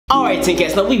Alright,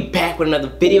 DejonCasanova, we back with another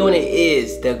video, and it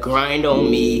is the Grind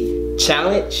on Me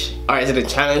challenge. Alright, is it a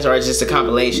challenge or is it just a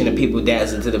compilation of people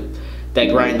dancing to that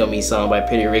Grind on Me song by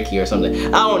Pretty Ricky or something?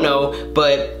 I don't know,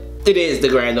 but it is the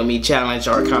Grind on Me challenge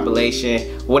or a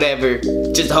compilation, whatever.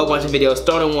 Just a whole bunch of videos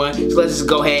thrown in one. So let's just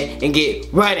go ahead and get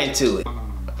right into it.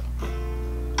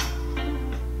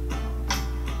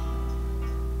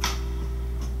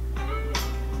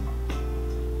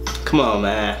 Come on,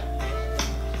 man.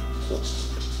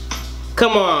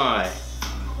 Come on.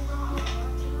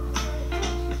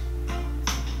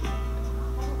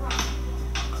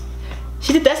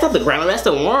 That's not the ground, that's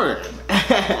the worm.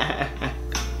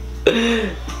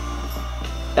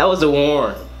 That was the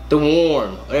worm. The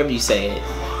worm, whatever you say it.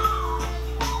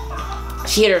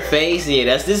 She hit her face.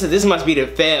 Yeah, this must be the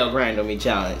fail Grind on Me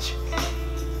challenge.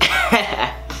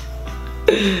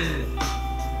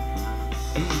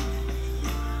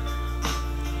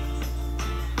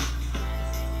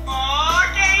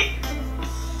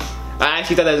 I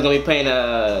actually thought they was gonna be playing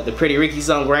the Pretty Ricky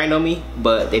song Grind on Me,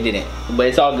 but they didn't. But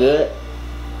it's all good.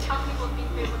 How people think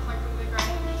they look like when they grind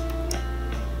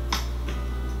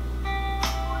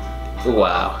on me.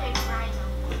 Wow.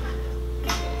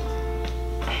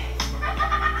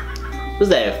 What's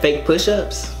that? Fake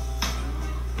push-ups?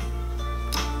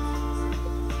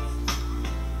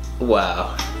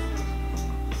 Wow.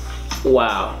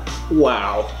 Wow.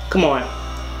 Wow. Come on.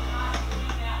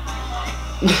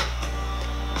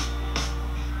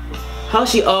 How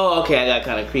she, oh, okay, I got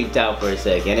kind of creeped out for a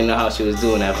second. I didn't know how she was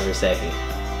doing that for a second.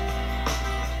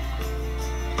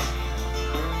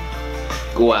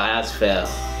 Wow, that's fail.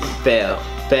 Fail.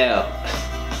 Fail.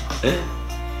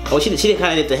 Oh, she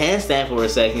kind of did the handstand for a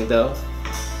second, though.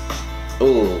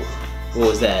 Ooh, what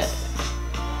was that?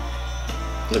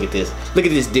 Look at this. Look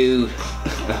at this dude.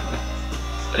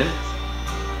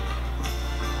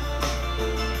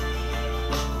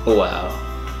 Wow.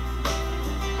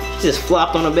 She just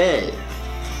flopped on the bed.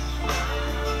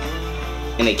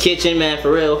 In the kitchen, man,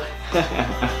 for real.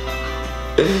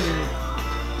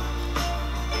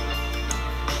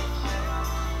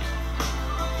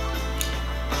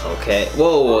 Okay.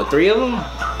 Whoa, 3 of them?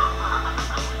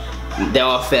 They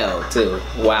all fell, too.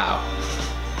 Wow.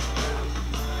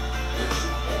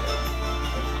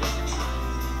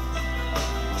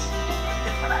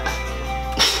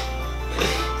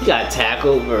 You got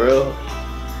tackled, for real.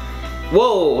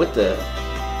 Whoa, what the?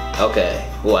 Okay,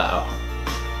 wow.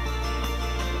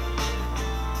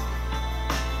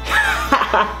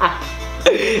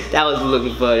 That was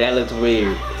looking funny. That looked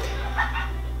weird.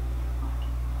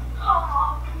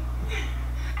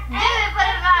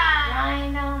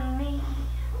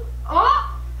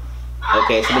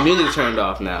 Okay, so the music turned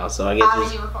off now, so I guess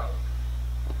it's...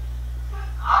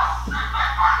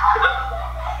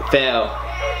 Fail.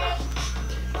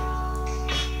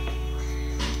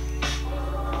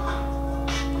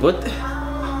 What the?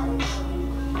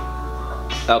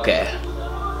 Okay.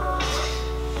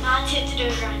 Not tip to do a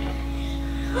grinder.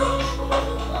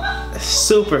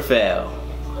 Super fail.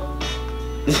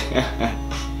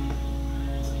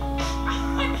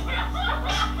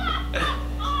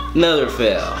 Another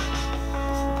fail.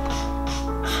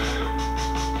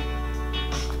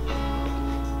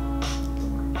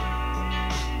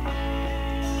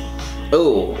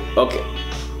 Oh, okay.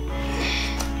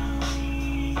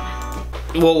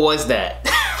 What was that?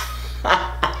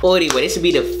 Well, anyway, this should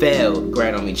be the fail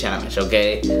Grind on Me challenge,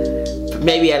 okay?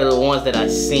 Maybe out of the ones that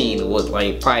I've seen was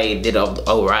like probably did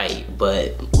alright,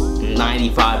 but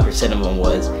 95% of them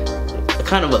was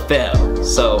kind of a fail.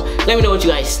 So let me know what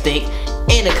you guys think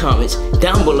in the comments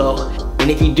down below. And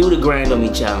if you do the Grind on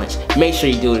Me challenge, make sure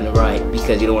you do it right,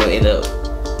 because you don't want to end up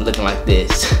looking like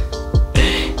this.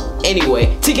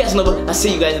 Anyway, DejonCasanova, I'll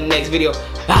see you guys in the next video.